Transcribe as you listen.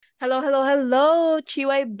Hello, hello, hello,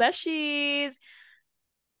 CHIWAI beshies.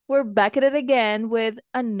 We're back at it again with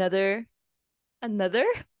another Another.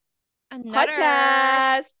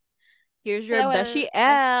 podcast. Here's your Hello, beshi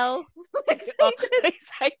hello. L. Oh, Excited.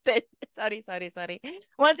 excited. Sorry.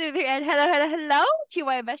 1, 2, 3, and hello,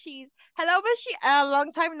 CHIWAI beshies. Hello, beshi.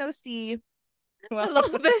 Long time no see. Wow. Hello,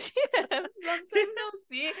 beshi M. Long time no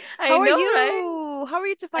see. I How are know, right? you? How are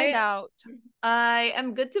you to find I out? I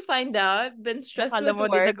am good to find out. Been stressed Akala with mo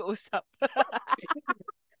din work. nag-uusap.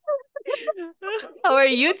 How are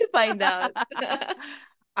you to find out?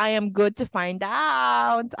 I am good to find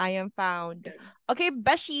out. I am That's found. good. Okay,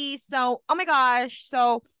 Beshi. So, oh my gosh.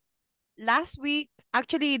 So, last week,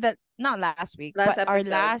 actually, that not last week, Last but our episode.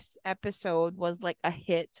 last episode was like a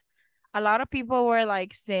hit. A lot of people were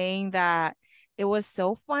like saying that it was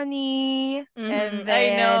so funny. And I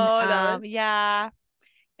then know that was. yeah,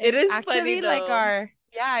 It it's is funny actually like though. our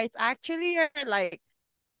yeah, it's actually our like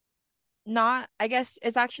not I guess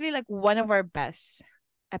it's actually like one of our best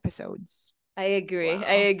episodes. I agree.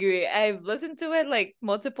 I Wow. agree. I've listened to it like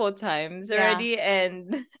multiple times Yeah. already,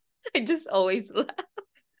 and I just always laugh.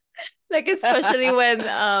 Like especially when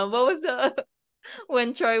what was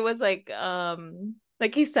when Troy was like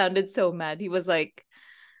he sounded so mad. He was like,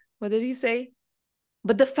 what did he say?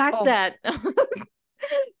 But the fact Oh, that but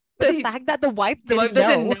the the fact that the wife wife didn't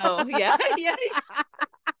doesn't know. know. Yeah, yeah.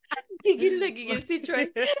 Gigil na gigil si Troy.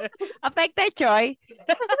 Affected Troy.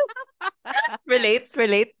 Relate,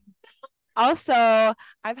 relate. Also,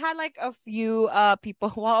 I've had like a few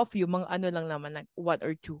people, well, a few, mga ano lang naman, like one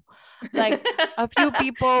or two. Like a few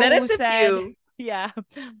people That who is a said, few. yeah,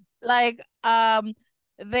 like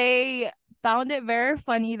they found it very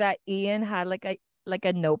funny that Ian had like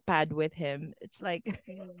a notepad with him. It's like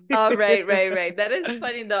Oh, right, right, right. That is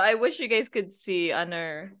funny though. I wish you guys could see on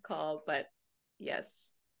our call, but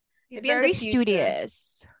yes. he's Maybe in the very future.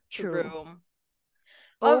 studious. True. True.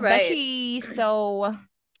 All Oh, right. Beshi. So,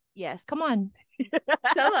 yes, come on.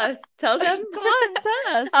 Tell us. Tell them. Come on, tell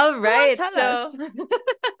us. All Come on, right. tell So, us.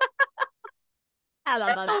 I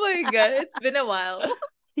love oh that. my God, it's been a while.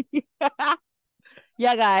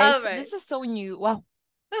 Yeah, All guys, right. this is so new. Wow.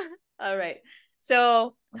 All right.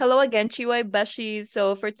 So, hello again, Chiwai Beshi.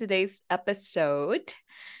 So, for today's episode,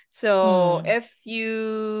 so Hmm. if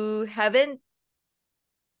you haven't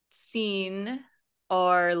seen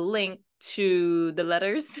or linked to the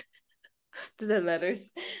letters, to the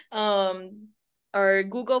letters, or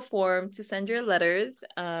Google form to send your letters,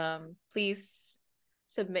 please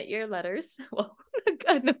submit your letters. Well,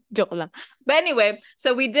 ano, joke lang. But anyway,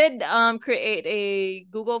 so we did create a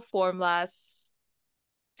Google form last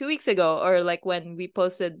 2 weeks ago, or like when we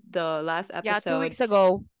posted the last Yeah, two episode, weeks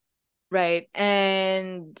ago. right?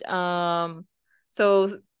 And so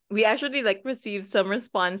we actually like received some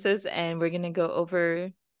responses, and we're gonna go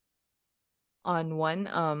over on one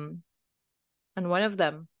of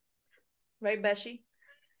them, right, Beshi?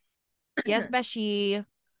 Yes, Beshi.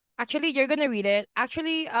 Actually, you're gonna read it.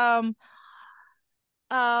 Actually,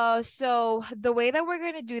 so the way that we're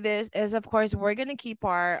gonna do this is, of course, we're gonna keep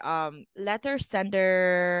our letter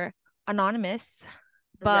sender anonymous,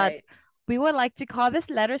 but Right. we would like to call this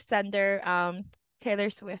letter sender Taylor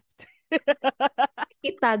Swift.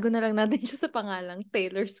 Itago na lang natin siya sa pangalang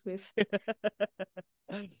Taylor Swift.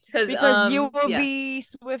 Because Because you will yeah. be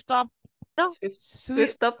Swift up. No, Swift.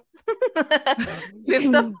 Swift up.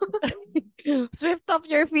 Swift up. Swift up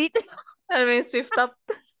your feet. I mean Swift up.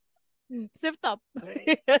 Swift up.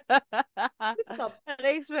 Swift up.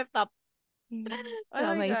 Like Swift up. Oh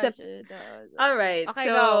Wala my maisip. gosh. All right. Okay,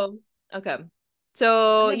 go. Okay.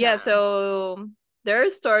 So, Ano yeah, na? so there are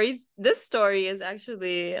stories. This story is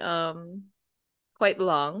actually quite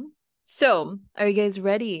long. So, are you guys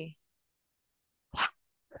ready?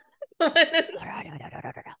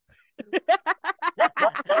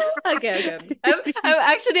 Okay. I'm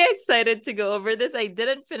actually excited to go over this. I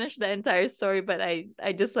didn't finish the entire story, but I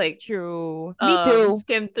just like True. Me too.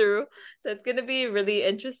 skimmed through. So it's gonna be really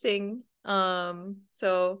interesting.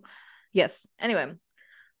 So yes. Anyway,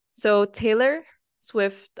 so Taylor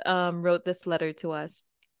Swift wrote this letter to us.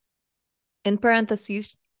 In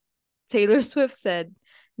parentheses, Taylor Swift said,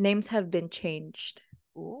 names have been changed.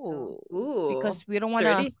 So, Ooh. ooh, Because we don't it's want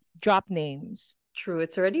to already drop names. true.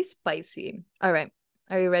 It's already spicy. All right.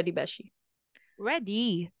 Are you ready, Beshi?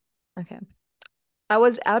 Ready. Okay. I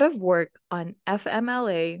was out of work on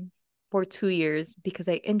FMLA for 2 years because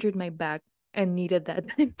I injured my back and needed that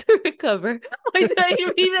time to recover. Why did I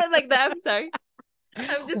read it like that? I'm sorry.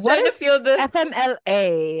 I'm just What trying to is feel the.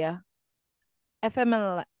 FMLA?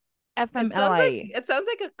 FML FMLA. It sounds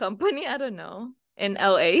like a company. I don't know in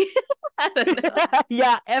LA. I don't know.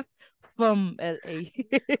 Yeah, F from LA.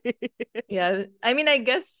 Yeah. I mean, I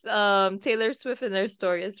guess Taylor Swift in their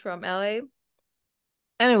story is from LA.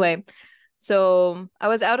 Anyway, so I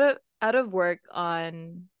was out of work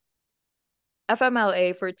on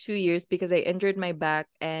FMLA for 2 years because I injured my back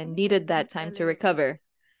and needed that time to FMLA. recover.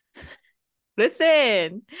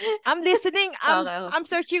 Listen. I'm listening. Okay, I'm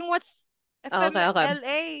searching what's okay, okay.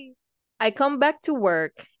 FMLA. I come back to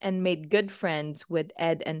work and made good friends with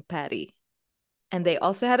Ed and Patty. And they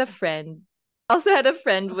also had a friend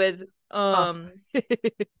with Oh.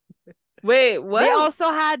 wait, They what?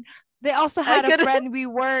 also had they also I had a couldn't friend we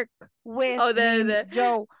work with oh named the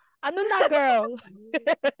Joe. Ano na girl?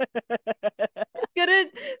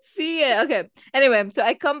 couldn't see it. Okay. Anyway, so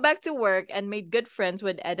I come back to work and made good friends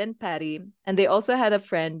with Ed and Patty, and they also had a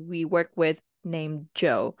friend we work with named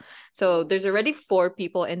Joe. So there's already four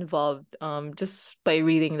people involved just by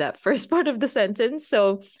reading that first part of the sentence.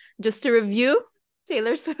 So just to review,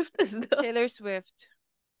 Taylor Swift is the Taylor Swift.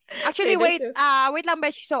 Actually, Taylor wait. Swift. Wait lang,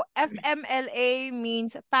 Beshi. So FMLA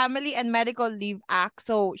means Family and Medical Leave Act.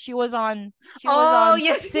 So Oh, she was on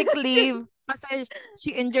yes. sick leave kasi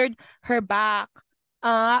she injured her back.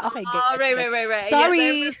 Okay, Oh, gets, right, right, gets. right, right. Yes, I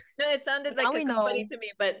remember. Sorry. No, it sounded Now like a we company know. to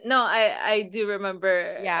me, but no, I do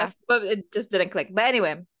remember. Yeah. But it just didn't click. But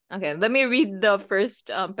anyway, okay, let me read the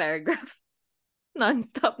first paragraph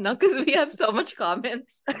nonstop now because we have so much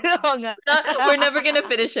comments. Oo nga. We're never gonna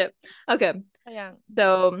finish it. Okay, Ayan.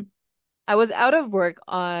 so I was out of work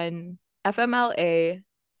on FMLA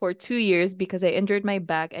for 2 years because I injured my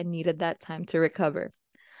back and needed that time to recover.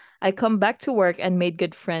 I come back to work and made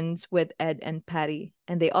good friends with Ed and Patty,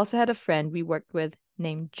 and they also had a friend we worked with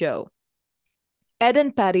named Joe. Ed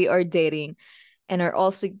and Patty are dating and are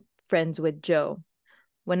also friends with Joe.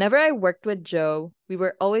 Whenever I worked with Joe, we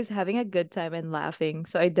were always having a good time and laughing,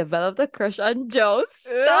 so I developed a crush on Joe.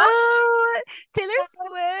 Stop! Oh, Taylor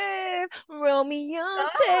Swift, Romeo,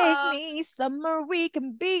 take Stop! me somewhere we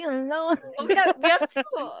can be alone. Oh, we have to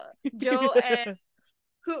Joe and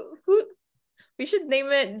who we should name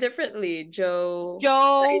it differently. Joe.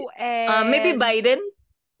 Joe Maybe and Biden.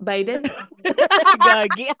 Biden.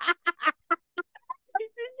 Gagi.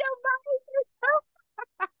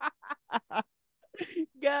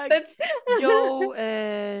 Gag. That's Joe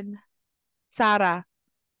and Sarah.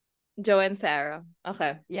 Joe and Sarah.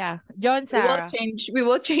 Okay. Yeah, Joe and We will Sarah. change we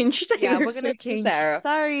will change Yeah, Taylor we're gonna Swift to change. Sarah.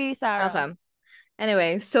 Sorry, Sarah. Okay.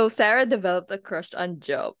 Anyway, so Sarah developed a crush on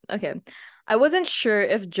Joe. Okay. I wasn't sure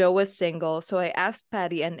if Joe was single, so I asked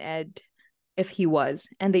Patty and Ed if he was,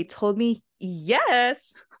 and they told me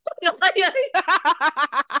yes. Ang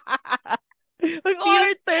Feel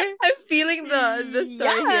arte. I'm feeling the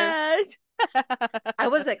story here. Yes. I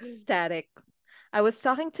was ecstatic. I was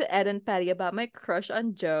talking to Ed and Patty about my crush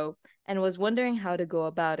on Joe and was wondering how to go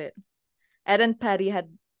about it. Ed and Patty had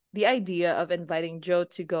the idea of inviting Joe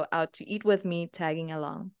to go out to eat with me, tagging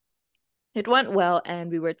along. It went well, and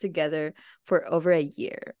we were together for over a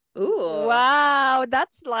year. Ooh. Wow,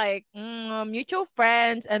 that's like mutual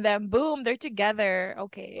friends, and then boom, they're together.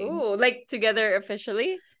 Okay. Ooh, like together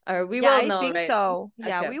officially? Or we Yeah, will I know, think right? so.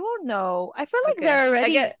 Yeah, Okay. we will know. I feel like Okay. they're I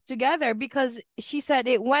already get together because she said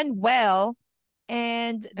it went well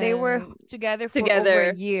and they were and together for over a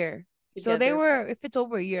together year. So they together for were, if it's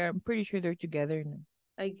over a year, I'm pretty sure they're together now.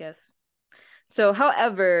 I guess. So,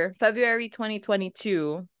 however, February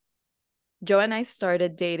 2022, Joe and I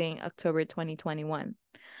started dating October 2021.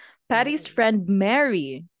 Patty's Ooh. friend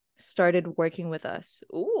Mary started working with us.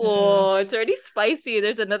 Mm. Ooh, it's already spicy.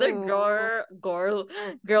 There's another Ooh. girl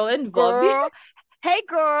involved here. Girl. Hey,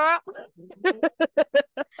 girl.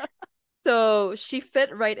 So she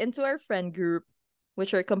fit right into our friend group,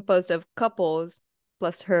 which are composed of couples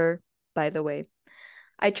plus her, by the way.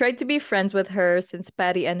 I tried to be friends with her since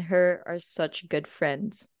Patty and her are such good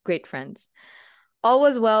friends, great friends. All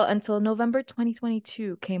was well until November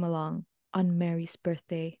 2022 came along on Mary's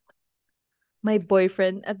birthday. My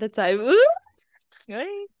boyfriend at the time,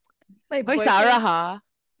 Hey. my Hoy, Sarah, boyfriend, ha?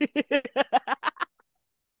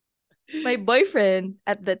 my boyfriend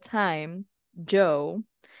at the time, Joe,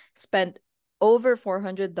 spent over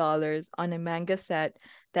 $400 on a manga set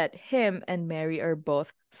that him and Mary are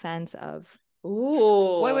both fans of.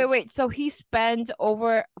 Wait, wait, Ooh. wait. So he spent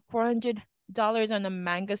over $400 on a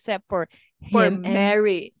manga set For him and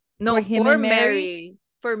Mary. for No, him for and Mary Mary.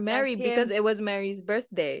 For and Mary because him. it was Mary's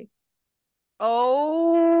birthday,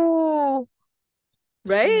 Oh,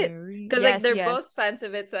 for right? Mary. Because like Yes, they're both yes. fans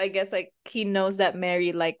of it, so I guess like he knows that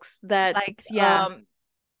Mary likes that Likes, yeah,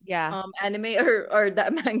 yeah, anime or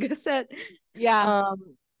that manga set. yeah,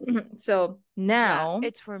 Um so yeah. now,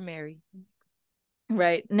 It's for Mary.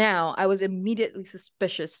 right now, I was immediately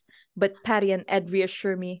suspicious, but Patty and Ed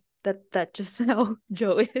reassure me That's just how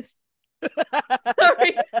Joe is.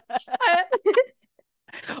 Sorry.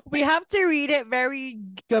 We have to read it very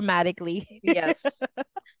dramatically. Yes.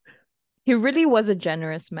 He really was a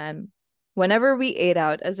generous man. Whenever we ate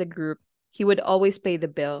out as a group, he would always pay the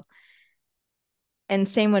bill. And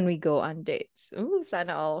same when we go on dates. Ooh,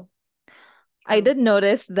 sana all. I True. did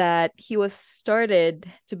notice that he was started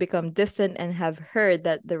to become distant and have heard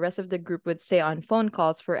that the rest of the group would stay on phone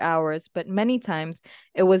calls for hours, but many times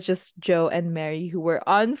it was just Joe and Mary who were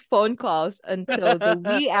on phone calls until the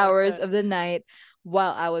wee hours of the night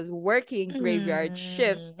while I was working graveyard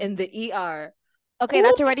shifts Mm. in the ER. Okay, Oh,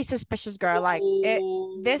 that's already suspicious, girl. Like it,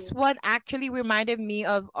 this one actually reminded me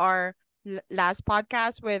of our last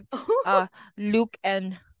podcast with uh Luke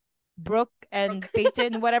and Brooke and Brooke.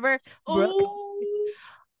 Peyton, whatever. Brooke. Oh,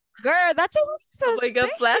 Girl, that's oh my god,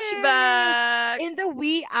 suspicious. flashback. In the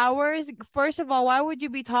wee hours, first of all, why would you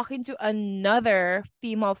be talking to another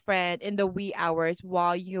female friend in the wee hours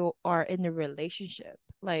while you are in a relationship?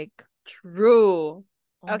 Like, True.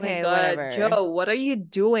 Oh my okay, god, whatever. Joe, what are you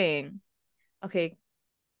doing? Okay,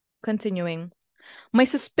 continuing. My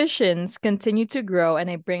suspicions continue to grow and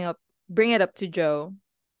I bring it up to Joe,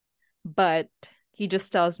 but he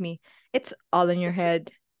just tells me it's all in your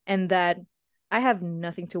head and that I have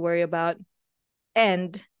nothing to worry about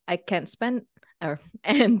and I can't spend or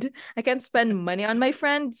and I can't spend money on my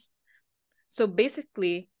friends. So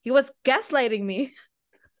basically, he was gaslighting me.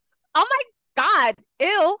 Oh my God,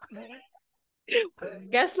 ew.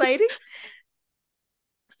 Gaslighting?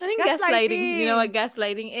 I think gaslighting. You know what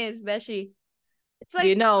Gaslighting. gaslighting is, Beshi? It's Do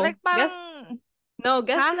you like know? parang, No, huh?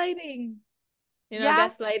 gaslighting. You know Yeah,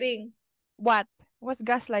 gaslighting. what? What's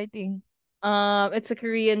gaslighting? It's a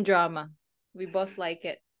Korean drama. We both like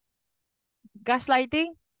it. Gaslighting?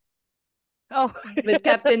 Oh. With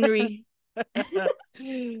Captain Ree. What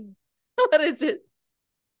is it?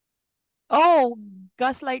 Oh,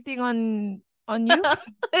 gaslighting on you?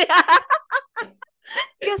 Yeah.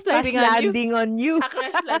 Crash Gaslighting on you. landing on you. A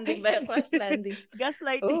crash landing by a crash landing.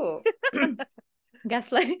 Gaslighting. Oh.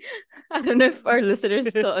 Gaslight. I don't know if our listeners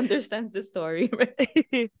still understands the story,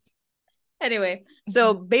 right? Anyway,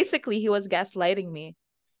 so basically he was gaslighting me.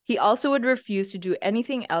 He also would refuse to do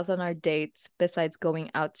anything else on our dates besides going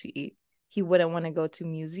out to eat. He wouldn't want to go to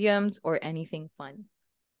museums or anything fun.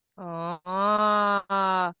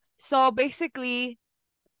 So basically,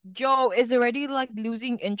 Joe is already like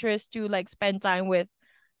losing interest to like spend time with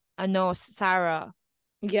no Sarah.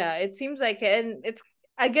 Yeah, it seems like it. And it's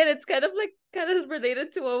again, it's kind of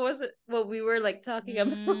related to what we were like talking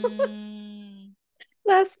about Mm.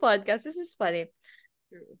 last podcast. This is funny.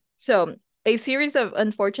 So a series of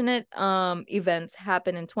unfortunate events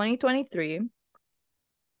happened in 2023.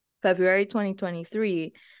 February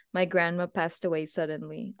 2023, my grandma passed away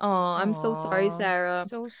suddenly. Oh, I'm so sorry, Aw, Sarah.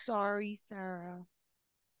 so sorry, Sarah.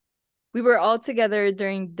 We were all together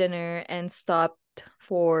during dinner and stopped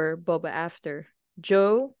for boba after.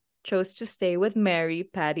 Joe chose to stay with Mary,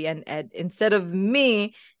 Patty, and Ed instead of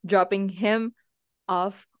me dropping him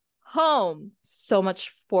off home. So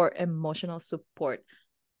much for emotional support.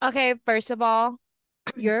 Okay, first of all,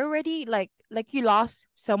 you're already like you lost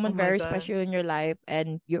Oh someone my very god. special in your life,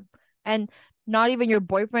 and you and not even your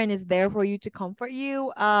boyfriend is there for you to comfort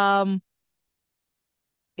you.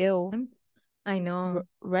 Ew. I'm, I know.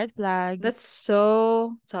 Red flag. That's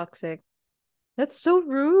so toxic. That's so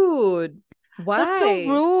rude. That's so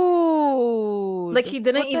Why? Like rude. he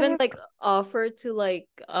didn't What the even heck? like offer to like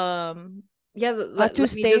yeah, To let me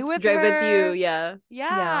stay just with drive with you. her. Yeah.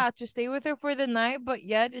 Yeah. Yeah, to stay with her for the night, but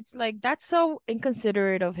yet it's like that's so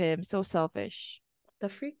inconsiderate of him, so selfish. The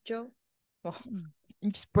freak Joe. Oh.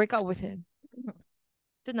 Just break up with him.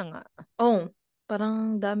 Ito na nga. Oh,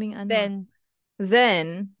 parang daming ano. Then,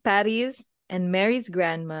 Then Patty's and Mary's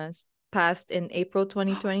grandmas passed in April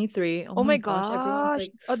 2023. Oh oh my my gosh, everyone's gosh.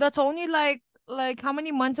 like Oh, that's only like how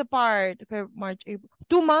many months apart? March, April.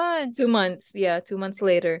 2 months. 2 months. Yeah, 2 months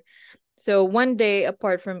later. So one day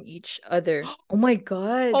apart from each other. Oh my Oh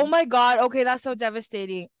god. my God. Okay, that's so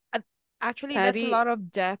devastating. Actually, that's a Patty, lot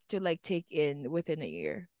of death to like take in within a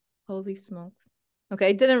year. holy smokes. Okay,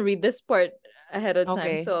 I didn't read this part ahead of time.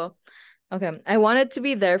 Okay. So, okay. I wanted to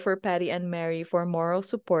be there for Patty and Mary for moral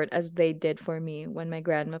support as they did for me when my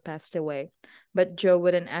grandma passed away. But Joe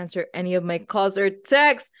wouldn't answer any of my calls or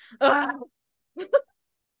texts. Ah!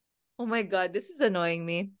 Oh my god, this is annoying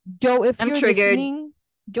me. Joe, if I'm you're triggered. listening,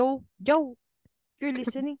 Joe, if you're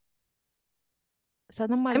listening,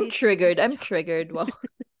 sana I'm malit. triggered. I'm triggered. Well,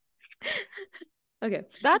 okay.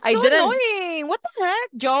 That's I so didn't annoying. What the heck,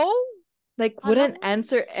 Joe? like Alam wouldn't mo na.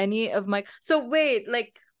 answer any of my so wait,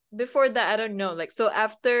 like before that I don't know. Like so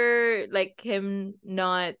after like him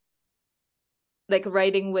not like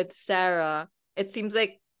writing with Sarah, it seems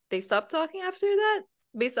like they stopped talking after that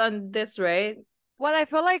based on this, right? Well, I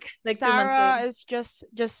feel like Like 2 months later. Sarah is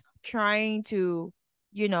just trying to,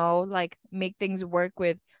 like make things work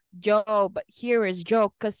with Joe, but here is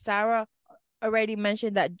Joe because Sarah already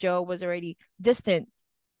mentioned that Joe was already distant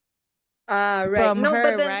Right. from No, but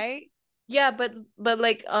her, then right? yeah, but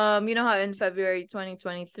like you know how in February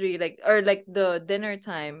 2023, like or like the dinner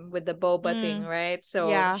time with the boba thing, Mm, right? So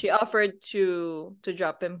yeah. she offered to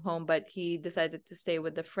drop him home, but he decided to stay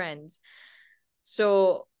with the friends.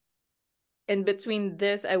 So in between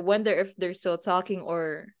this, I wonder if they're still talking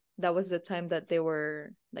or that was the time that they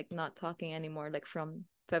were like not talking anymore, like from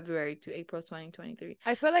February to April 2023.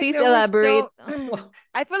 I feel like Please they were elaborate. still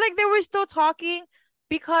I feel like they were still talking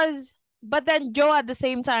because but then Joe at the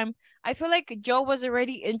same time, I feel like Joe was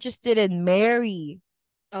already interested in Mary.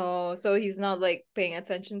 Oh, so he's not like paying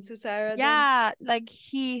attention to Sarah then? Yeah, like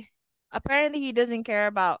he apparently he doesn't care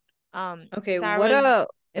about Okay, Sarah's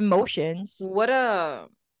emotions. what a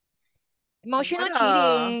what Emotional a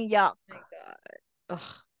cheating. Yuck. my God.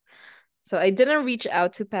 Ugh. So I didn't reach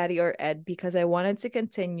out to Patty or Ed because I wanted to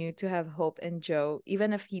continue to have hope in Joe,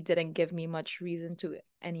 even if he didn't give me much reason to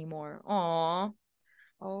anymore. Aw.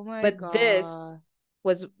 Oh my But this god.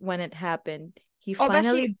 was when it happened. He Oh, Beshi,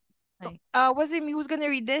 finally I was it me who's gonna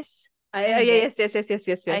read this? I I yes, yes, yes, yes,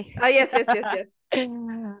 yes, I yes. Ah, yes, yes, yes, yes.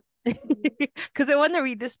 because I want to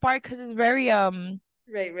read this part because it's very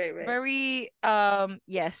Right, right, right. very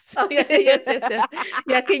yes. Oh yeah, yes, yes, yes.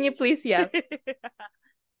 Yeah, can you please, yeah.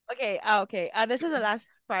 Okay, okay. This is the last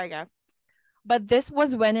paragraph. But this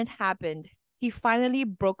was when it happened. He finally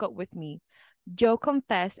broke up with me. Joe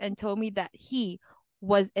confessed and told me that he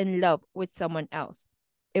was in love with someone else.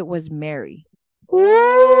 It was Mary. Ooh.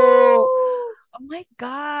 Oh. Oh my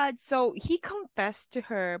God. So he confessed to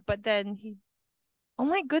her, but then oh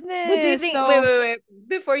my What do you goodness. think? Wait, So wait, wait.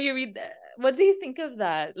 Before you read that, what do you think of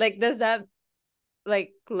that? Like, does that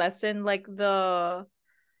like lessen like the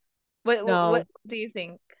what no, do you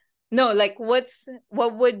think? No, like what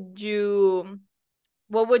would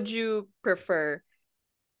you prefer?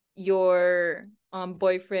 Your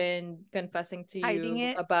boyfriend confessing to hiding you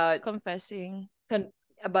it, about confessing. con-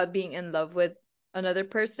 about being in love with another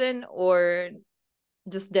person or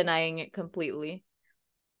just denying it completely,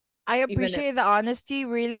 I even if appreciate the honesty,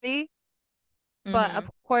 really, but mm-hmm. of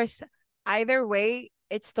course, either way,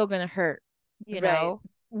 it's still gonna hurt, you Right. know?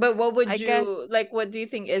 But what I would you guess like? What do you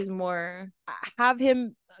think is more have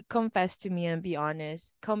him confess to me and be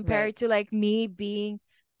honest, right? compared to like me being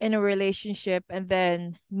in a relationship and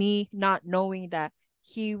then me not knowing that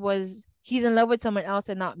he's in love with someone else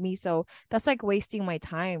and not me. So that's like wasting my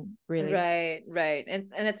time, really. Right, right.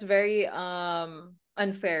 And it's very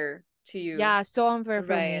unfair to you. Yeah, so unfair for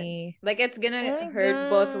Right. me. Like it's Oh gonna my hurt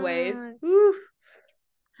both ways. god. Whew.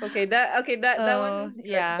 Okay, that Oh, one's good,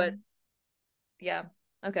 yeah. but yeah.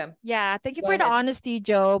 Okay. Yeah, thank you Go for the ahead. honesty,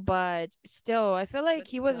 Joe, but still, I feel like But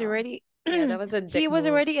still. Yeah, that was a he dick was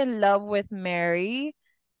move. already in love with Mary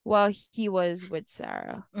while he was with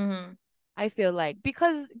Sarah. Mm-hmm. I feel like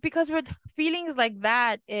because with feelings like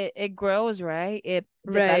that, it grows, right? It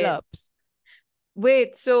Right. develops.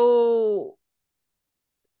 Wait, so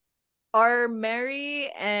are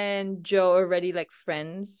Mary and Joe already like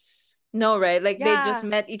friends? No, right? Like Yeah, they just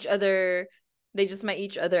met each other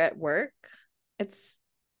at work. It's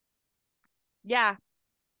yeah,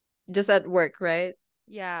 just at work, right?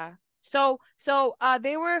 yeah. So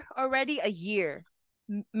they were already a year.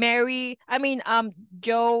 Mary, I mean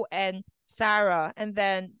Joe and Sarah, and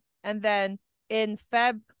then in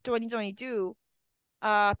Feb 2022,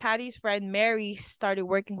 Patty's friend Mary started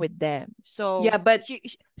working with them. Yeah, So but she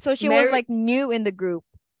was Mary like new in the group.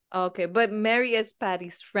 okay, but Mary is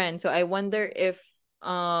Patty's friend, so I wonder if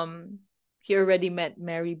he already met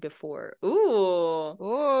Mary before. Ooh.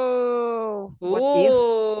 Oh, what if?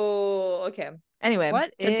 Ooh. Okay. Anyway,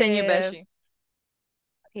 What continue, if? Beshi.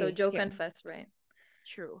 So Okay, Joe here. confessed, right?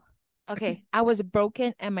 True. Okay, I was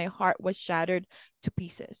broken and my heart was shattered to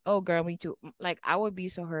pieces. Oh, girl, me too. Like, I would be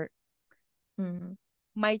so hurt. Mm-hmm.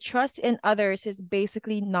 My trust in others is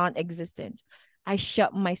basically non existent. I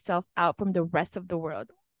shut myself out from the rest of the world.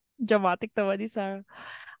 Dramatic naman ni Sarah.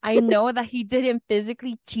 I know that he didn't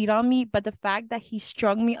physically cheat on me, but the fact that he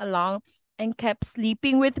strung me along and kept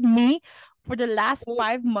sleeping with me for the last Ooh.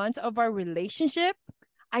 5 months of our relationship,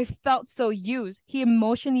 I felt so used. He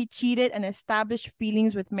emotionally cheated and established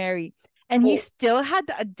feelings with Mary. And he Oh. still had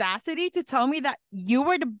the audacity to tell me that you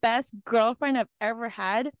were the best girlfriend I've ever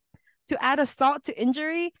had. To add assault to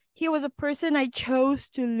injury, he was a person I chose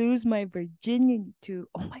to lose my virginity to.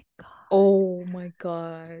 Oh my God. Oh my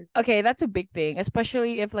God. Okay, that's a big thing,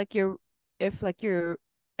 especially if like if like you're,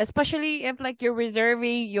 especially if like you're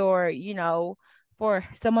reserving your, for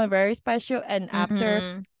someone very special, and after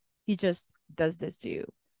Mm-hmm. he just does this to you.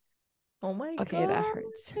 Oh my Okay, that God.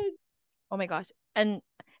 hurts. Oh my gosh. And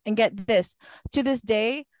get this. To this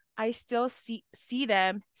day, I still see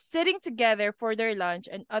them sitting together for their lunch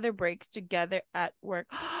and other breaks together at work.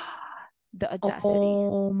 The audacity.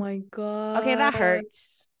 Oh my Okay, that God.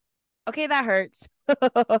 hurts. Okay, that hurts.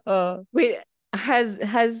 Wait,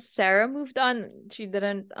 has Sarah moved on? She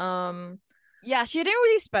didn't Yeah, she didn't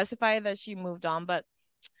really specify that she moved on,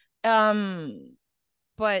 um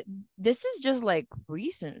but this is just like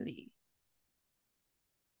recently,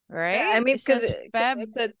 yeah, I right? mean, It says cause Feb.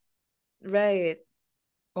 it's a right.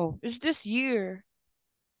 Oh, it's this year.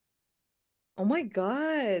 Oh my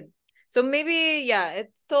God. So maybe yeah,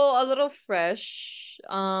 it's still a little fresh.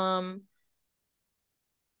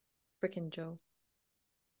 Freaking Joe.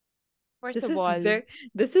 First This of is all, very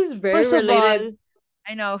this is very first of related all,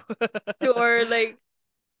 I know. to our like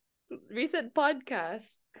recent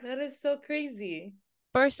podcast. That is so crazy.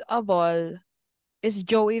 First of all, is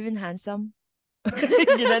Joe even handsome?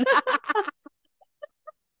 You know,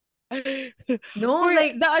 No, for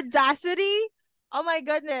the audacity. Oh my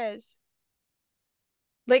goodness,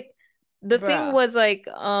 like the thing bruh. was like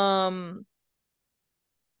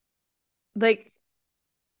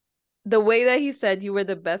the way that he said you were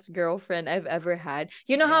the best girlfriend I've ever had.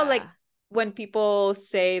 You know how like Yeah. when people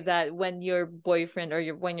say that when your boyfriend or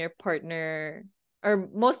when your partner, or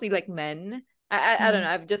mostly like men, I don't Hmm. know,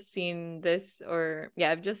 I've just seen this, or yeah,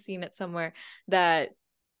 I've just seen it somewhere, that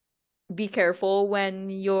be careful when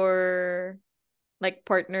your like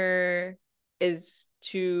partner is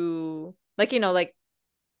too, like,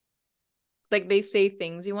 like they say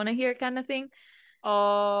things you want to hear kind of thing,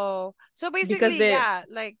 Oh, so because basically, they yeah,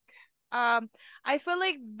 like, um, I feel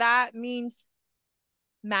like that means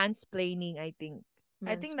mansplaining. I think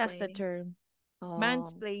that's the mansplaining. term. Oh,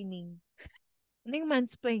 Mansplaining. I think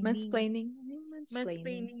mansplaining. mansplaining.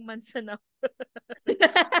 Mansplaining. Mansplaining mansana.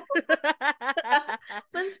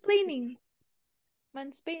 Mansplaining.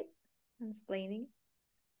 Mansplain. Mansplaining.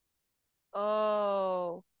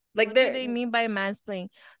 Oh, Like what do there. they mean by mansplaining?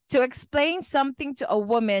 To explain something to a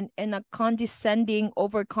woman in a condescending,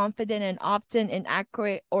 overconfident, and often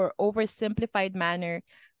inaccurate or oversimplified manner,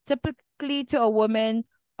 typically to a woman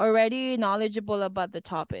already knowledgeable about the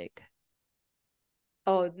topic.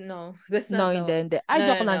 Oh no, that's No, not the hindi, one. hindi. Ay, No,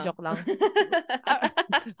 joke no, lang, no. joke lang. Ah,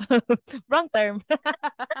 wrong term.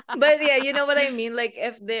 But yeah, you know what I mean. Like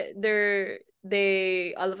if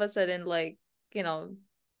they all of a sudden like, you know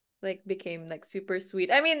like became like super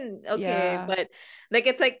sweet. I mean, okay, Yeah. but like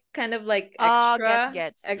it's like kind of like Oh,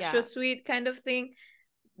 gets. extra Yeah. sweet kind of thing.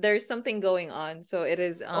 There's something going on, so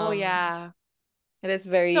Oh, yeah. it is So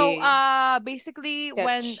very basically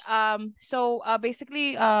sketch.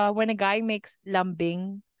 when a guy makes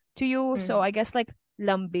lambing to you, so Mm-hmm. I guess like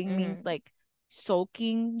lambing means Mm-hmm. like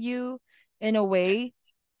sulking you in a way. May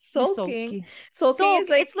Sulking. sulking. Sulking is Sulk,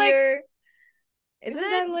 like it's like, your, isn't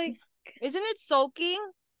isn't that it like isn't it sulking?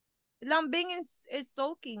 Lambing is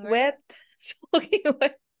sulking, right? wet? Sulking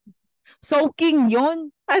wet. Sulking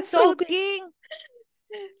yon. And sulking. Sulking.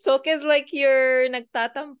 Sulk is like you're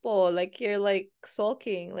nagtatampo, like you're like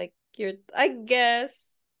sulking, like you're, I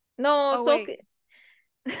guess. No, Oh sulk. wait.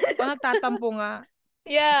 O nagtatampo nga.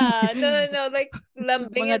 Yeah, no, no, no. Like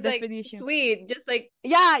lambing Mga is like definition. sweet, just like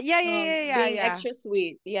Yeah, yeah, yeah, yeah, yeah, being yeah. extra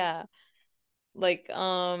sweet. Yeah, like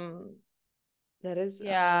that is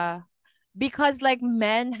Yeah. Because like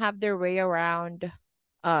men have their way around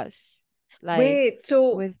us. Like Wait,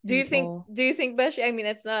 so with people. do you think Besh, I mean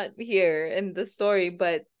it's not here in the story,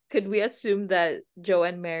 but could we assume that Joe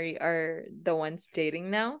and Mary are the ones dating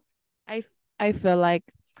now? I feel like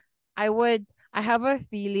I have a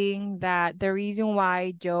feeling that the reason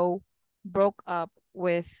why Joe broke up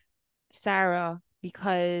with Sarah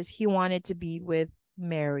because he wanted to be with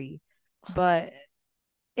Mary. But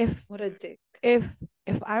if What a dick. if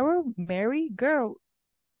I were Mary, girl,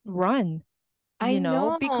 run, I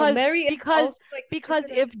know. Mary is because also like because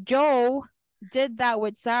stupid as, if Joe did that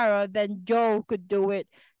with Sarah, then Joe could do it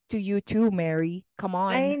to you too, Mary. Come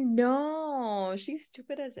I on. know. She's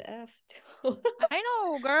stupid as F too. I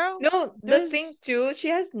know, girl. No, the There's thing too, she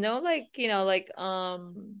has no like, like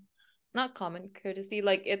not common courtesy,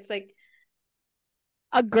 like it's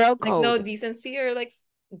a girl like no code. decency, or like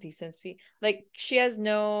decency. Like she has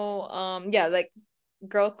no yeah, like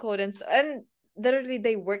girl code, and literally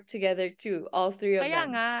they work together too, all three of Kaya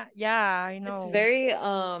them. nga, yeah, I It's know. very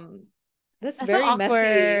that's That's so very messy.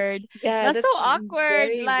 awkward. Yeah, That's so that's awkward.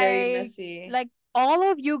 very, very messy. Like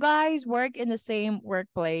all of you guys work in the same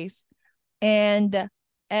workplace, and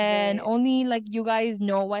and Right. only like you guys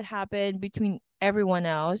know what happened between everyone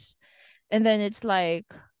else. And then it's like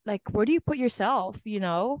where do you put yourself, you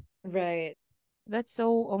know? Right. That's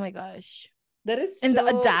so, oh my gosh. That is And the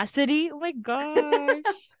so audacity, oh my gosh.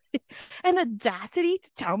 And audacity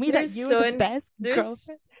to tell me they're that you're so the in best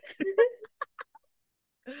girlfriend. there's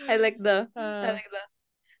I like the I Uh, like the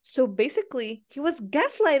so basically he was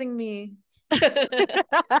gaslighting me.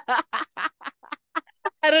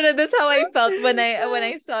 I don't know, that's how I felt when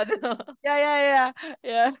I saw the yeah,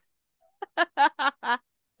 yeah, yeah.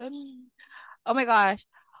 Oh my gosh.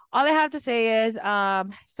 All I have to say is,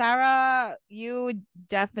 Sarah, you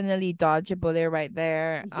definitely dodged a bullet right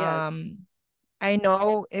there. yes. I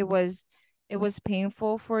know it was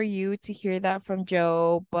painful for you to hear that from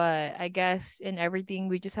Joe, but I guess in everything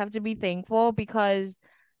we just have to be thankful because,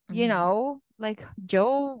 Mhm. like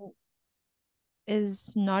Joe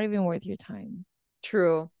is not even worth your time.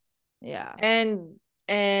 True. Yeah. And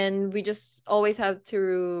and we just always have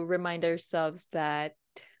to remind ourselves that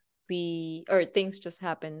we or things just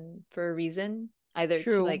happen for a reason, either to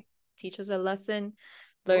True. like teach us a lesson,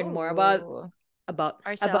 learn more Ooh. about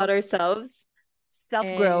Ourselves. ourselves, and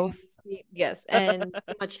Self-growth. yes, and be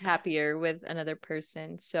much happier with another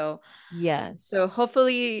person. So Yes. so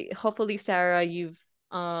hopefully Sarah, you've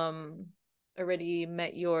um already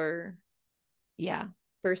met your Yeah.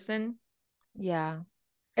 person. Yeah.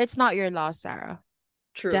 It's not your loss, Sarah.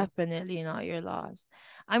 True. Definitely not your loss.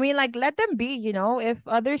 I mean, like, let them be, if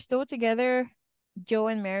others still together, Joe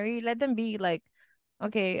and Mary, let them be like,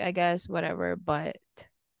 okay, I guess, whatever, but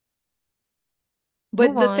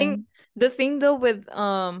move But on. the thing though with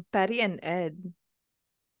Patty and Ed,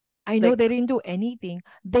 I know like they didn't do anything.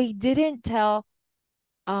 They didn't tell,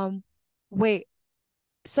 um, wait.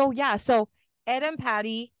 So, yeah, so Ed and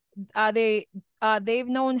Patty, they've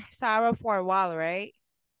known Sarah for a while, right?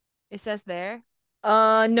 It says there.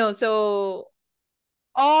 no, so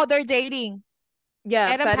Oh, they're dating. yeah,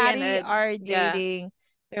 Ed and Patty and Patty Ed. are Yeah. dating.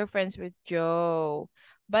 They're friends with Joe.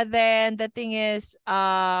 But then the thing is,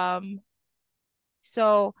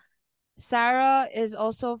 so Sarah is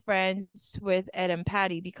also friends with Ed and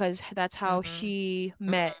Patty because that's how Mm-hmm. she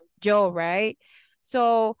met Mm-hmm. Joe, right?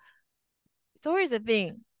 So so here's the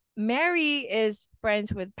thing. Mary is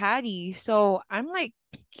friends with Patty. So I'm like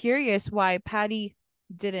curious why Patty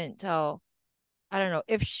didn't tell. I don't know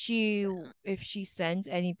if she sends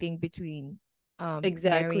anything between Mary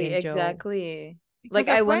Exactly, and Joe, exactly. Like because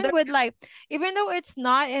a I friend wonder would like, even though it's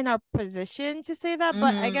not in our position to say that,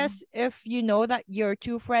 but I mm-hmm. guess if you know that your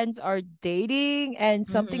two friends are dating and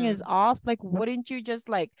something is Mm-hmm. off, like wouldn't you just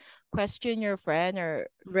like question your friend or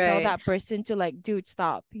tell Right. that person to like, dude,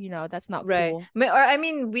 stop, that's not Right. cool. Or I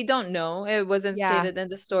mean, we don't know. It wasn't Yeah. stated in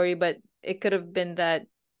the story, but it could have been that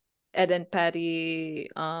Ed and Patty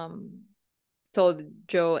told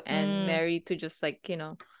Joe and Mm, Mary to just like,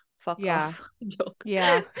 fuck yeah. off. Joke.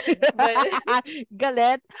 Yeah. But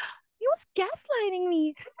Galet, he was gaslighting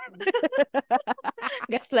me.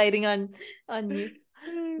 gaslighting on you.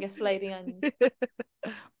 Gaslighting on you.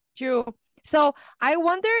 True. So I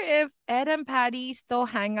wonder if Ed and Patty still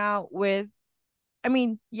hang out with, I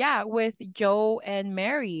mean, yeah, with Joe and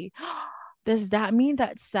Mary. Does that mean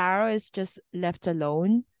that Sarah is just left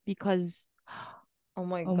alone? Because, Oh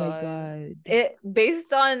my oh my God. God. It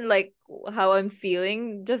based on like how I'm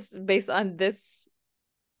feeling, just based on this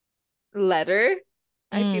letter,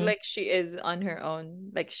 I feel Mm, like she is on her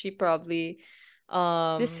own. Like she probably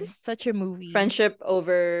this is such a movie. friendship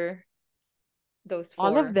over those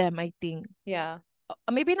All of four. them, I think. Yeah.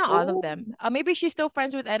 Maybe not all of Oh. them. Maybe she's still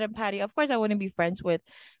friends with Ed and Patty. Of course, I wouldn't be friends with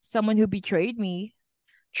someone who betrayed me.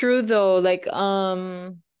 True though, like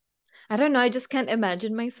I don't know, I just can't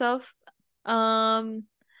imagine myself. Um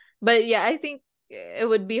but yeah, I think it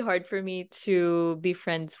would be hard for me to be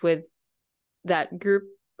friends with that group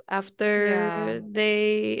Yeah. after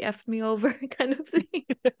they effed me over kind of thing.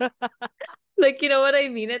 Like, you know what I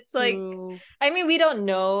mean? It's like, True. I mean, we don't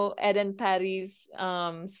know Ed and Patty's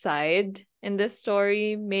side in this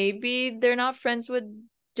story. Maybe they're not friends with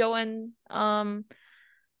Joe and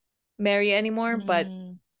Mary anymore, but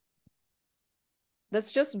Mm.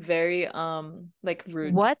 that's just very like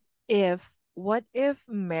rude. What if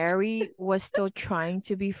Mary was still trying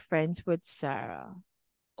to be friends with Sarah?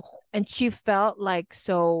 And she felt like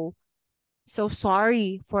so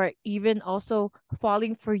sorry for even also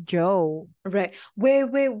falling for Joe. Right.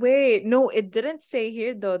 Wait. No, it didn't say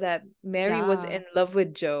here though that Mary was Yeah. in love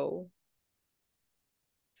with Joe.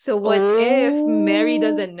 So what if Mary Oh.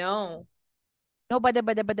 doesn't know? No, but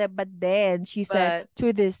then she said But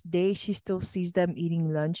to this day she still sees them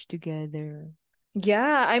eating lunch together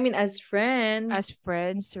yeah, I mean as as friends.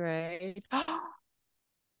 friends, right?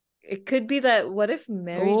 it could be that what if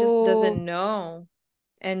Mary just Oh. doesn't know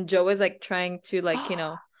and Joe is like trying to like,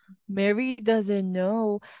 Mary doesn't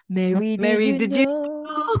know. Mary, did Mary, you did you know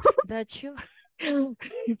know? that you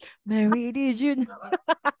Mary, did you know?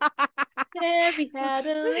 Mary had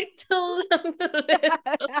a little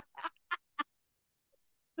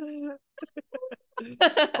little.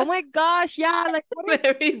 Oh my gosh, yeah, like what if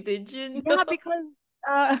Mary, did you know? yeah, because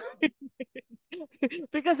uh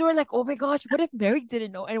because we're like, oh my gosh, what if Mary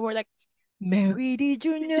didn't know? And we're like, Mary, did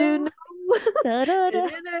you Did you know? know? Da, da, da,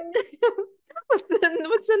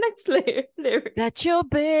 What's the next layer lyric? that your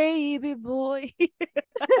baby boy.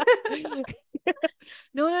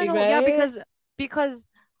 No, no, no. Yeah, Right? because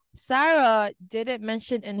Sarah didn't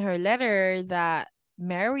mention in her letter that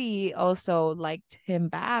Mary also liked him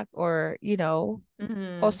back or,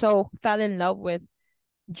 Hmm. also fell in love with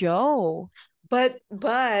Joe. But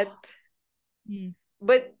but Mm.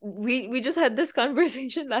 but we just had this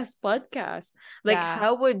conversation last podcast. Like, Yeah.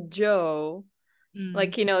 how would Joe Mm.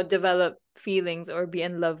 like, develop feelings or be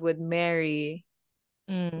in love with Mary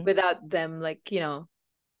Mm. without them like,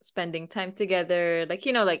 spending time together? Like,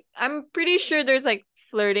 like I'm pretty sure there's like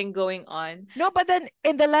flirting going on. No, but then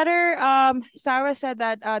in the letter, Sarah said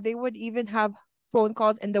that they would even have phone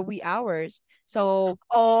calls in the wee hours.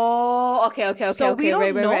 Oh, okay, okay, okay, So we okay.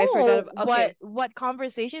 Right, don't right, right. I forgot know about what okay. what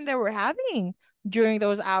conversation they were having during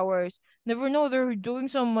those hours. Never know they're doing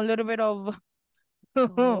some a little bit of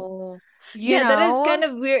Oh. you Yeah, that is know kind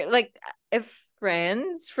of weird. Like, if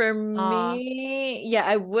friends, for uh me, yeah,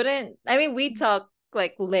 I wouldn't. I mean, we talk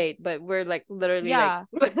like late, but we're like literally like yeah,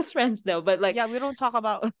 best friends now. But like, yeah, we don't talk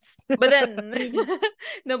about but then,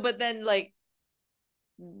 no, but then like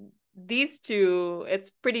these two, it's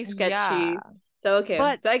pretty yeah. sketchy. So okay,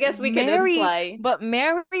 But so I guess we could Mary imply but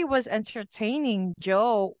Mary was entertaining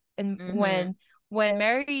Joe and mm-hmm, when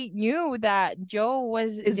Mary knew that Joe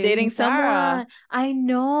was is dating dating Sarah. someone. I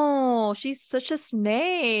know she's such a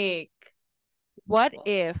snake. What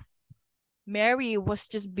if Mary was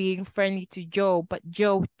just being friendly to Joe, but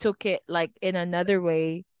Joe took it like in another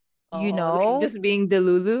way, you Oh, like know? just being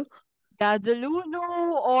Delulu. Yeah, the Lulu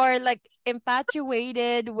or like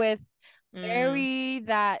infatuated with Mm. Mary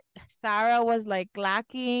that Sarah was like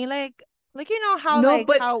lacking. Like how No, like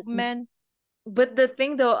but how men the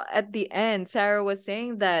thing though, at the end, Sarah was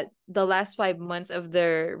saying that the last 5 months of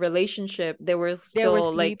their relationship, they were they were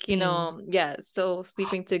still like, sleeping. yeah, still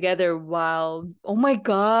sleeping together while, oh my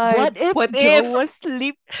God, What if what Joe if? was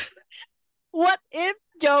sleep what if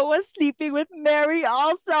Joe was sleeping with Mary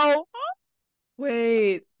also?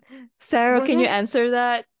 Wait, Sarah, What can you if answer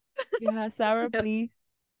that? yeah, Sarah, please.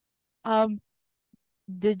 Um,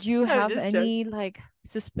 did you I'm have just joking. any like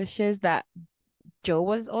suspicions that Joe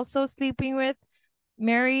was also sleeping with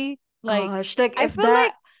Mary? Like, Gosh, like I if feel that,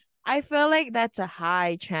 like I feel like that's a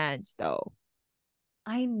high chance though.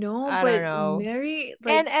 I know, I don't but know. Mary,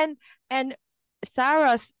 And like, and and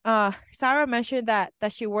Sarah mentioned that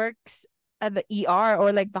she works at the ER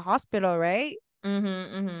or like the hospital, right? mm-hmm,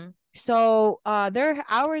 mm-hmm. So their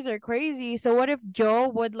hours are crazy. So what if Joe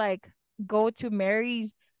would like go to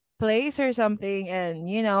Mary's place or something and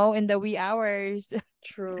in the wee hours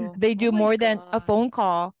True. they Oh do my more than a God. phone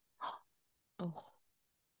call. Oh,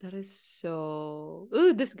 that is so,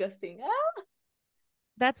 ooh, disgusting.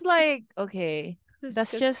 That's like okay.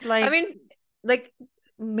 That's Disgust. just I like mean, like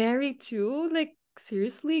Mary too. Like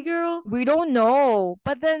seriously, girl. we don't know.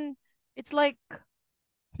 But then it's like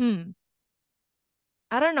hmm,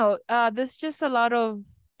 I don't know. There's just a lot of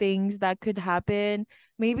things that could happen.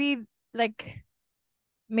 Maybe like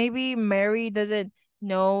maybe Mary doesn't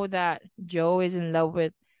know that Joe is in love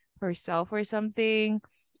with herself or something.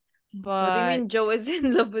 What do you mean? Joe But is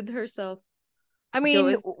in love with herself. I Joe mean,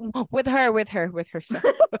 is. with herself.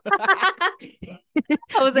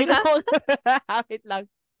 I was like, You huh? know, wait lang.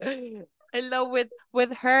 In love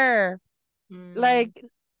with her. Mm, Like,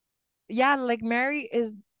 yeah, like Mary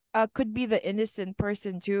is could be the innocent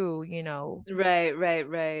person too. right, right,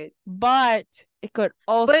 right. But it could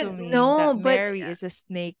also But mean that no, but Mary is a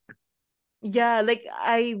snake. yeah, like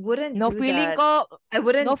I wouldn't No do feeling that. ko, I no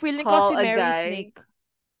wouldn't feeling ko call si a Mary guy. snake.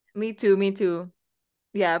 Me too, me too.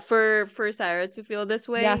 Yeah, for Sarah to feel this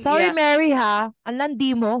Yeah, way, sorry yeah. Mary ha. Ang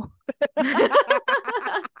landi mo.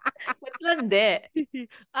 What's lande?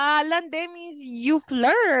 Lande means you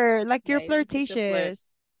flirt, like Yeah, you're it means like a flirt.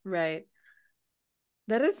 flirtatious. Right.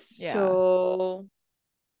 That is Yeah, so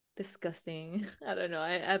disgusting. I don't know.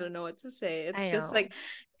 I don't know what to say. It's I just know. like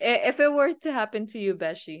if it were to happen to you,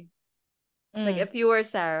 Beshi, like Mm. if you were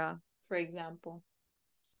Sarah, for example,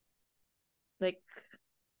 like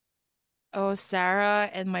Oh, Sarah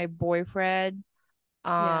and my boyfriend.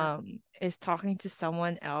 yeah, Um, is talking to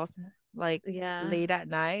someone else like Yeah. late at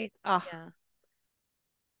night, Yeah.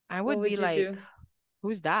 I What would be would you like, do?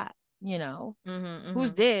 who's that? Mm-hmm,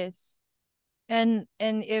 Who's mm-hmm. this? And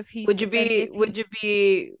if Would he you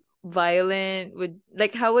be violent? Would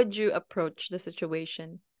like how would you approach the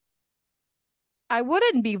situation? I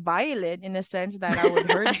wouldn't be violent in the sense that I would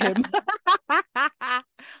hurt him.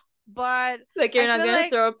 But Like you're I not feel gonna like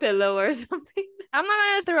throw a pillow or something? I'm not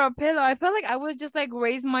gonna throw a pillow. I feel like I would just like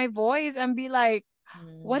raise my voice and be like,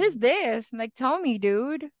 what is Mm. this? Like, tell me,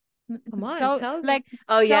 dude. Come on, Tell tell me. like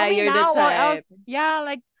Oh tell yeah, me you're the now or else. type. Yeah,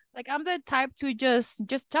 like I'm the type to just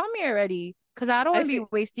tell me already. Cause I don't I want to feel be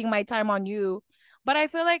wasting my time on you. But I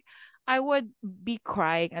feel like I would be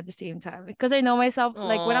crying at the same time. Because I know myself,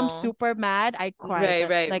 like when I'm oh super mad, I cry. right,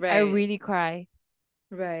 That right, like I right, really cry.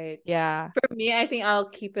 right. Yeah. For me, I think I'll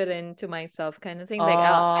keep it into myself kind of thing. Like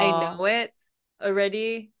I Oh, know it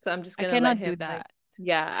already, so I'm just I gonna let cannot do him like that.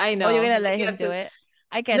 yeah, I Oh, you're know. gonna Like let you him have do to it?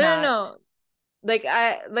 I no no cannot. no. Like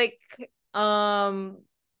I um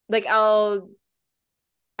like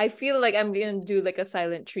I feel like I'm gonna do like a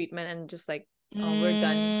silent treatment and just like, oh, we're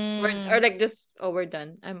done. We're or Mm, like just, oh, we're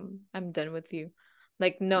done. I'm done with you.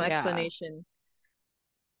 Like no yeah. explanation.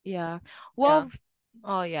 Yeah. Yeah. Well,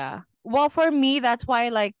 oh yeah. Well, for me, that's why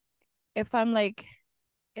like if I'm like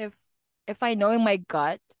if if I know in my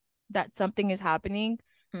gut that something is happening,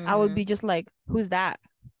 I would Mm-hmm. be just like, who's that?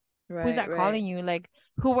 Who's Right, that right. calling you? Like,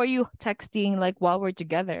 who are you texting like while we're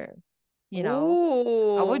together? You know?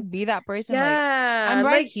 I Oh, would be that person like, I'm yeah.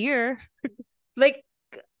 right here. Like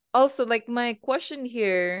also like my question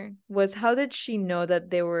here was how did she know that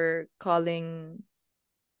they were calling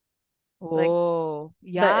like Oh,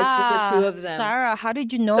 that it's just the two yeah. of them? Sarah, how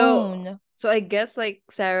did you So know? so I guess like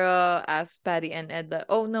Sarah asked Patty and Ed that,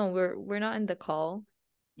 oh no, we're not in the call.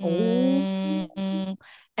 Oh, Mm,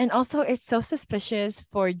 and also, it's so suspicious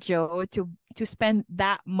for Joe to spend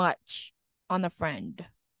that much on a friend.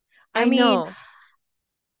 I I mean, know.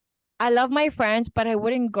 I love my friends, but I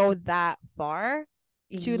wouldn't go that far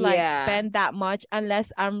to like Yeah. spend that much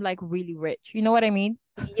unless I'm like really rich. You know what I mean?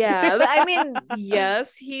 Yeah. But I mean,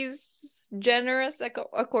 yes, he's generous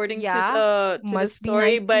according Yeah, to the must be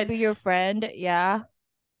story, nice to be your friend. Yeah,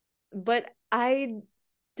 but I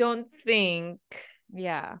don't think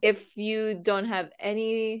yeah. if you don't have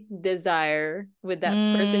any desire with that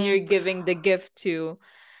person Mm, you're giving the gift to,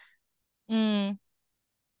 mm.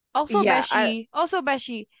 yeah, I Also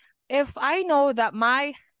Beshi, if I know that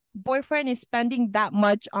my boyfriend is spending that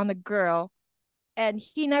much on a girl and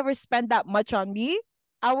he never spent that much on me,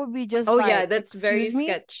 I would be just oh yeah, like, that's very excuse me?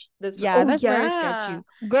 sketch. That's Yeah, oh that's very yeah. sketchy.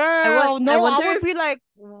 Girl, I no, I wonder would if be like,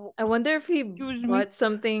 I wonder if he excuse me. bought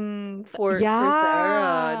something for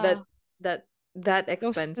Sarah Yeah. that that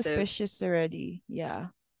So expensive. suspicious already. Yeah.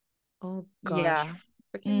 Oh gosh, Yeah.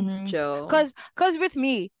 freaking Mm-hmm. Joe. Cause with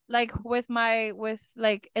me, like with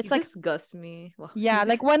like He it's like disgusts me. Well, yeah,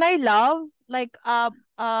 like when I love like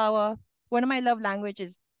one of my love language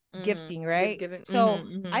is gifting, Give right? giving. So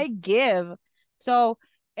I give. So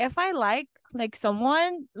if I like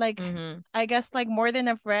someone, like Mm-hmm. I guess like more than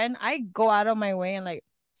a friend, I go out of my way and like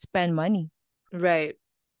spend money. Right.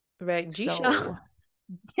 Right. G-Shock. So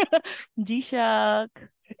G-Shock.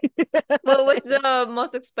 Well, what's the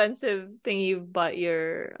most expensive thing you've bought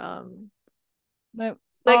your my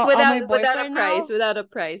like my without a boyfriend price, now, without a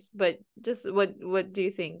price, but just what do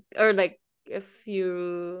you think? Or like if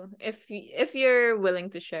you're willing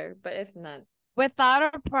to share, but if not.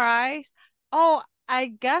 without a price. Oh, I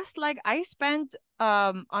guess like I spent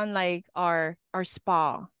on like our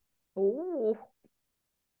spa, Oh.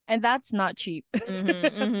 and that's not cheap.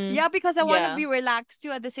 Mhm. Mhm. Yeah, because I want to Yeah. be relaxed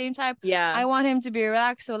too. At the same time, Yeah. I want him to be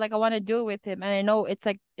relaxed. So like I want to do it with him, and I know it's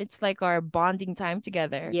like our bonding time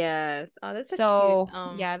together. Yes. Oh, that's a cute So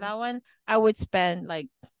yeah, that one I would spend like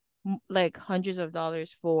like hundreds of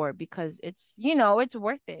dollars for because it's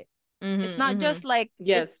worth it. It's mhm. not just Mhm. like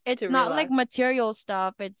Yes, it's to not like relax. material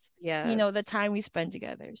stuff. It's the Yes. time we spend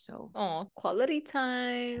together. So Oh, quality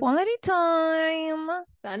time. quality time.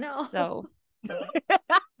 Sana all. So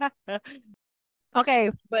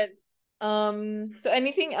okay. But so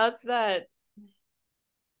anything else that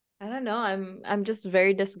I don't know, I'm just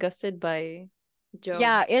very disgusted by Joe.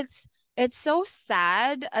 Yeah, it's so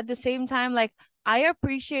sad at the same time. Like I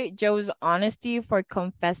appreciate Joe's honesty for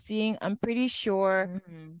confessing. I'm pretty sure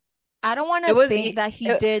Mhm. I don't want It to was think that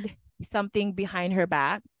he did something behind her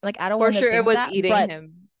back. Like I don't for want to sure it think was that, eating but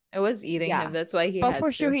him. It was eating him. yeah. That's why he But had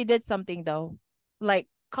for sure to. he did something though. Like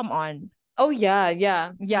come on. Oh yeah,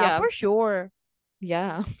 yeah, Yeah, yeah, for sure.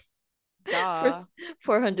 yeah. For Duh.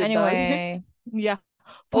 $400. Anyway, yeah.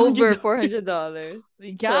 Over $400. $400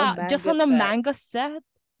 for a Yeah, just manga on the set. manga set.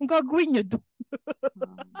 Ang gagawin niyo doon?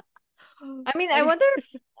 Um, I mean, I Ay, wonder if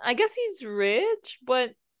I guess he's rich,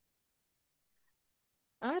 but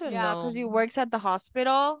I don't yeah, know. because he works at the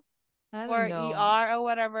hospital I don't or know. ER or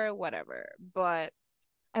whatever. But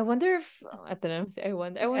I wonder if I don't know. I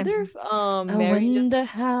wonder and if I Mary wonder just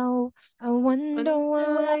how, I wonder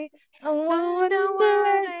wonder why, why, I I wonder wonder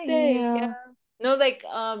what why. they Yeah. yeah. No, like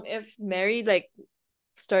if Mary like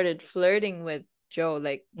started flirting with Joe,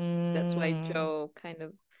 like that's why Mm, Joe kind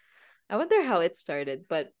of I wonder how it started,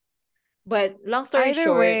 but long story either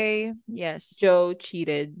short, way, yes. Joe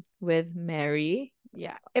cheated with Mary,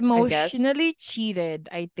 Yeah. I guess. Emotionally cheated,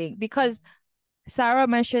 I think, because Sarah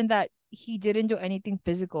mentioned that he didn't do anything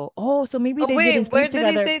physical. Oh, so maybe Oh they wait, didn't where sleep did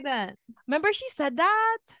he together. say that? Remember she said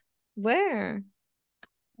that? Where?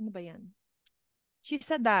 Ano ba yan? She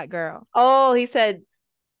said that, girl. Oh, he said,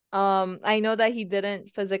 I know that he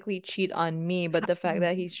didn't physically cheat on me, but the fact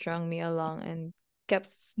that he strung me along and kept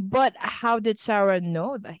But how did Sarah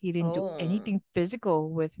know that he didn't do oh. anything physical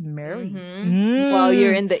with Mary? While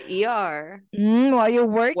you're in the ER While you're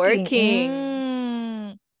working.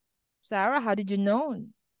 working. Sarah, how did you know?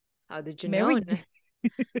 How did you Mary, know?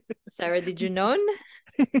 Sarah, did you know?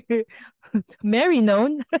 Mary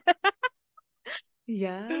known.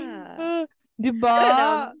 Yeah. Diba? I don't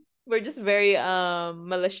know. We're just very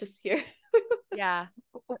malicious here. Yeah.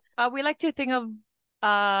 We like to think of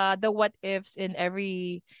the what ifs in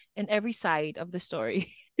every side of the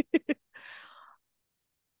story.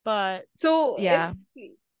 But So yeah.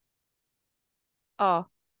 Oh,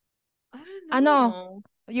 I don't ano? know.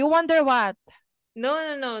 You wonder what?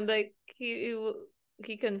 No. Like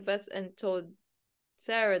he confessed and told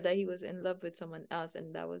Sarah that he was in love with someone else,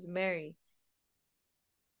 and that was Mary.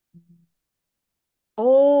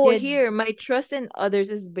 Oh, Did here, my trust in others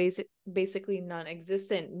is basically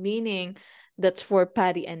non-existent, meaning that's for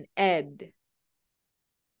Patty and Ed,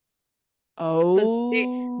 because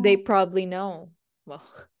they oh probably know. Well,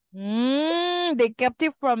 they kept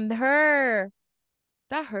it from her.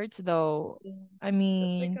 That hurts though. yeah, I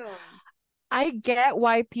that's like mean, I get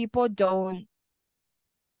why people don't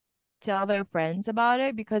tell their friends about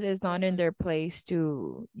it because it's not in mhm. their place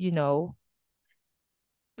to,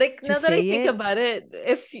 Like to now that I say think it. about it,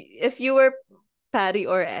 if you were Patty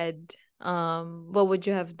or Ed, what would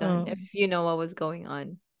you have done if Um, you know what was going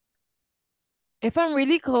on? if I'm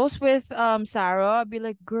really close with Sarah, I'd be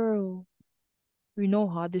like, girl, you know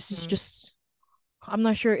how this is Mm. just I'm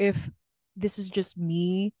not sure if this is just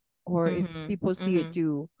me or if Mm-hmm. people see it Mm-hmm.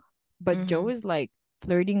 too. But Joe Mm-hmm. is like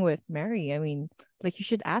flirting with Mary. I mean, like you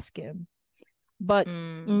should ask him. But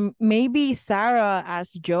Mm. maybe Sarah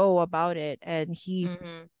asked Joe about it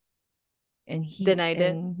Mm-hmm. and he Denied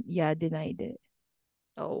it. and yeah, denied it.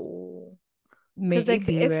 Oh. Cause like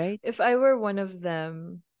Maybe, right? if I were one of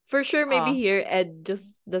them, for sure maybe Oh, here Ed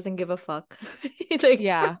just doesn't give a fuck.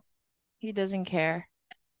 Like yeah. He doesn't care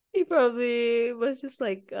he probably was just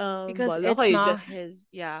like because bala it's kayo dyan. not his.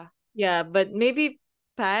 Yeah. Yeah, but maybe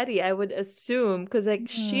Patty, I would assume, because like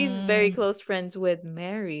she's very Hmm. close friends with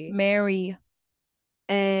Mary. Mary.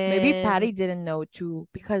 Maybe And Patty didn't know too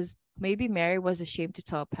because maybe Mary was ashamed to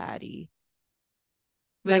tell Patty.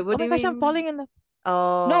 wait, Like, what oh do my you gosh, I'm mean? falling in love.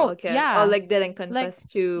 Oh, No, okay. Oh, yeah. like didn't Like, confess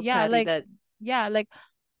to yeah, Patty like, that yeah, like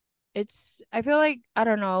I feel like, I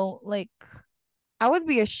don't know, like, I would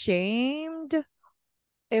be ashamed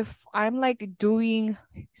if I'm like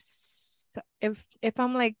if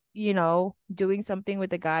I'm like, doing something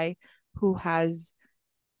with a guy who has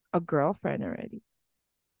a girlfriend already.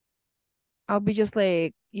 I'll be just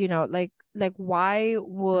like, like why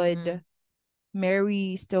would mm-hmm.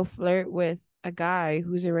 Mary still flirt with a guy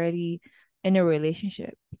who's already in a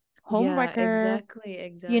relationship? Yeah, Homewrecker,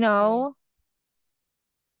 you exactly. know?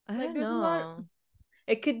 I Like don't there's a lot. know.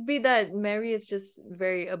 It could be that Mary is just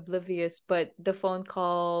very oblivious, but the phone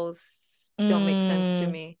calls don't make sense to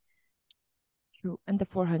Mm, me. true. And the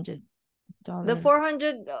The $400.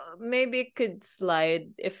 400 maybe could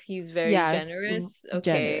slide if he's very Yeah, generous.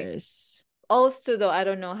 Okay. generous. Also though, I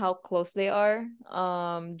don't know how close they are,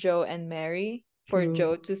 Joe and Mary, for True.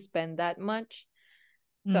 Joe to spend that much.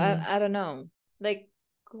 So Mm. I don't know. Like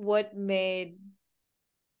what made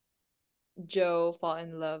Joe fall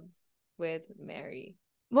in love with Mary?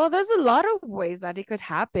 Well, there's a lot of ways that it could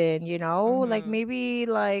happen, like Mm-hmm. maybe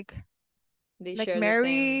They like share the Mary,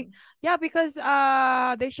 same, yeah, because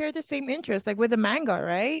they share the same interest, like with the manga,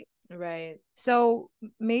 right? right? So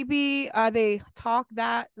maybe they talk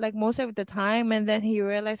that like most of the time, and then he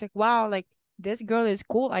realized like, wow, like this girl is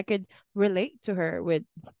cool. I could relate to her with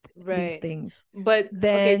these Right. things. But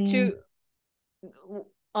okay, Then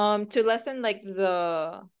to lessen like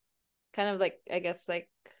the kind of like I guess like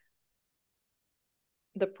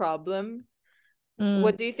the problem, Mm.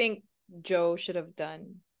 what do you think Joe should have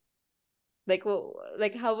done? Like, well,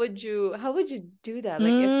 like how would you do that?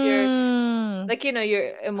 Like if you're Mm. like, you're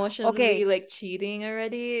Okay, emotionally like cheating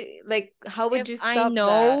already, like how would if you I stop that?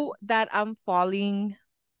 know that I'm falling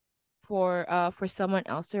for someone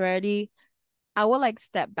else already, I will like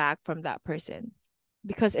step back from that person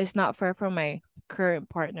because it's not fair for my current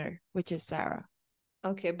partner, which is Sarah.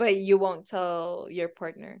 Okay, but you won't tell your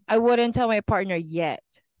partner I wouldn't tell my partner yet,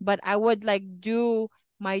 but I would like do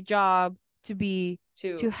my job to be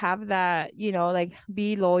to to. have that, like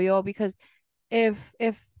be loyal because if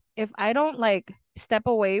I don't like step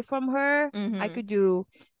away from her, I Mm-hmm. could do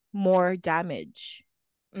more damage.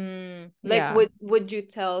 Like Yeah. would you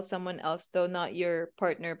tell someone else though, not your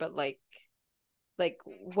partner, but like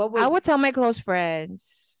what I would would tell my close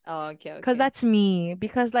friends oh, okay, because okay. that's me.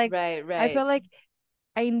 Because like Right, I feel right. like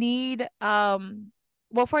I need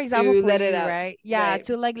well, for example, To for let it you, out. right? Yeah, Right.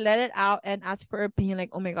 to like let it out and ask for opinion, like,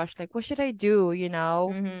 oh my gosh, like what should I do, you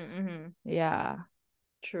know? Mm-hmm, mm-hmm. Yeah.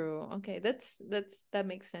 True. Okay, that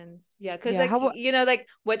makes sense. Yeah, because Yeah. like How about like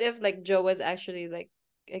what if like Joe was actually like,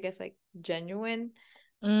 I guess, like genuine,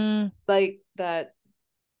 mm, like that,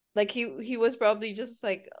 like he was probably just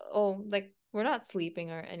like, oh, like we're not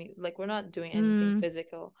sleeping or any, like we're not doing anything mm,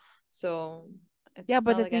 physical, so yeah, it's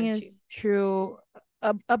but not the like thing I'm cheating. is true.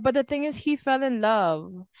 But the thing is he fell in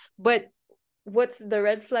love. But what's the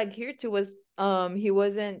red flag here too was he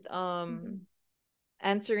wasn't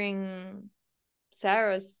answering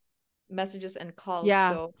Sarah's messages and calls, Yeah.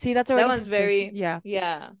 so See, that's that already one's suspicious. very, Yeah.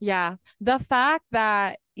 yeah, Yeah. The fact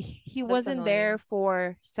that he that's wasn't there annoying.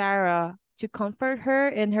 for Sarah to comfort her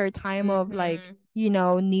in her time of like,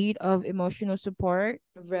 Mm-hmm. need of emotional support,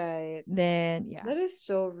 Right. then yeah. That is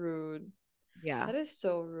so rude. Yeah. That is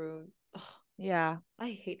so rude. Ugh, Yeah.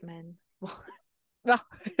 I hate men. Well,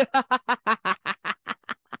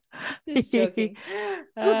 Just joking.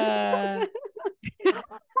 uh,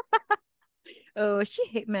 oh, she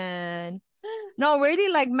hate men. No,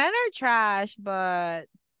 really, like men are trash, but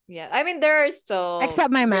Yeah, I mean there are still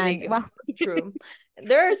except my really man. good. Well, True.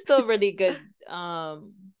 There are still really good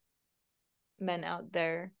men out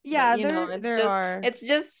there, but yeah, there are. it's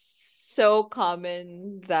just so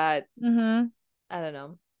common that Mm-hmm. I don't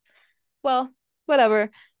know. Well, whatever.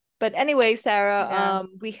 But anyway, Sarah, Yeah.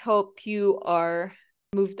 we hope you are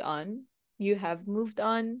moved on. You have moved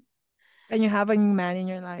on, And you have a new man in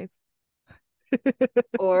your life.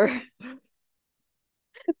 or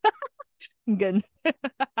Good.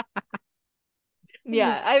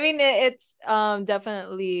 yeah, I mean it's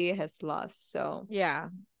definitely his loss. So Yeah.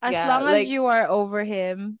 As yeah, long as like you are over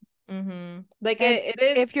him, like and it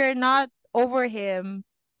is. if you're not over him,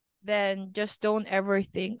 then just don't ever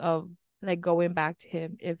think of like going back to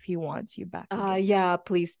him if he wants you back again. Yeah,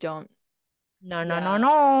 please don't. No, no, no, Yeah,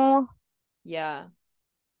 no. yeah.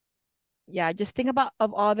 Yeah, just think about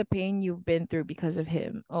of all the pain you've been through because of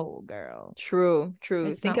him. Oh, girl. True, true.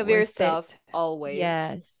 It's Think not of worth yourself it. always.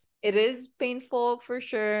 Yes. It is painful for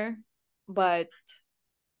sure, but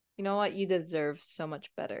you know what? You deserve so much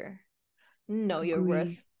better. Know your Agree.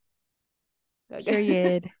 worth. Okay.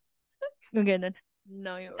 Period. Okay, then.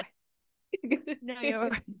 No, you're right. No, you're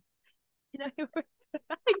right. No, you're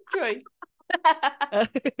I tried.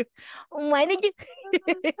 right. Why did you?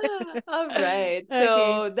 All right. Okay.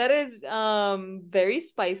 So that is very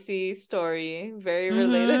spicy story, very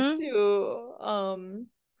related Mm-hmm.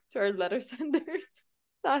 to our letter senders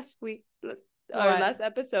last week, our What? last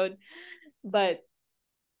episode. But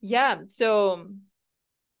yeah, so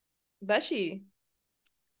Beshi,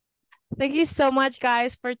 Thank you so much,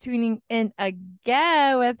 guys, for tuning in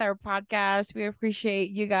again with our podcast. We appreciate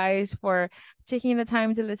you guys for taking the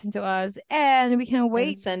time to listen to us, and we can and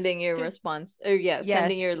wait sending your to, response, or yeah,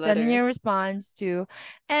 sending yes, your sending your letters. response to,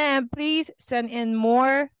 and please send in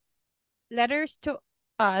more letters to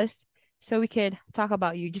us so we could talk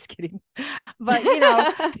about you. Just kidding. But,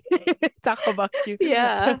 talk about you.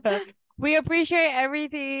 Yeah. We appreciate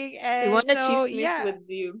everything. We And want to so, chismis yeah, with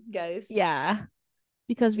you guys. yeah,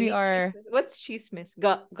 because We we need are, chismis. What's chismis?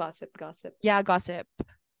 Gossip, gossip. yeah, gossip.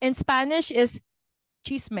 In Spanish is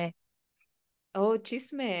chisme. Oh,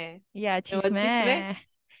 chisme. Yeah, You know what chisme? chisme.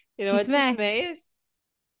 You know what Chisme. chisme is?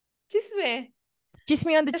 Chisme.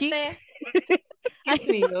 Chisme on the cheek. Chisme. Kiss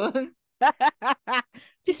me yun. Chisme,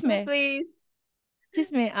 Chisme. please.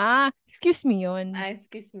 Chisme. Ah, excuse me yun. Nice,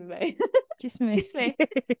 kiss me, bye. Chisme. Chisme.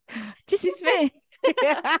 Chisme.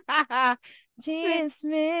 Chisme. Chisme.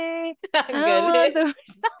 Chisme. Ang I want galing. the...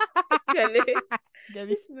 Galing.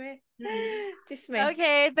 Galing. Chisme. Chisme.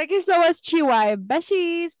 Okay, thank you so much, CHIWAI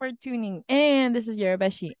Beshies, for tuning in. This is your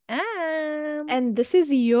Beshi And this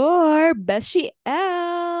is your Beshi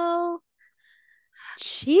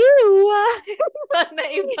Chiwa. Na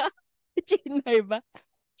iba. Chinay ba?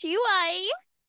 Chiwai.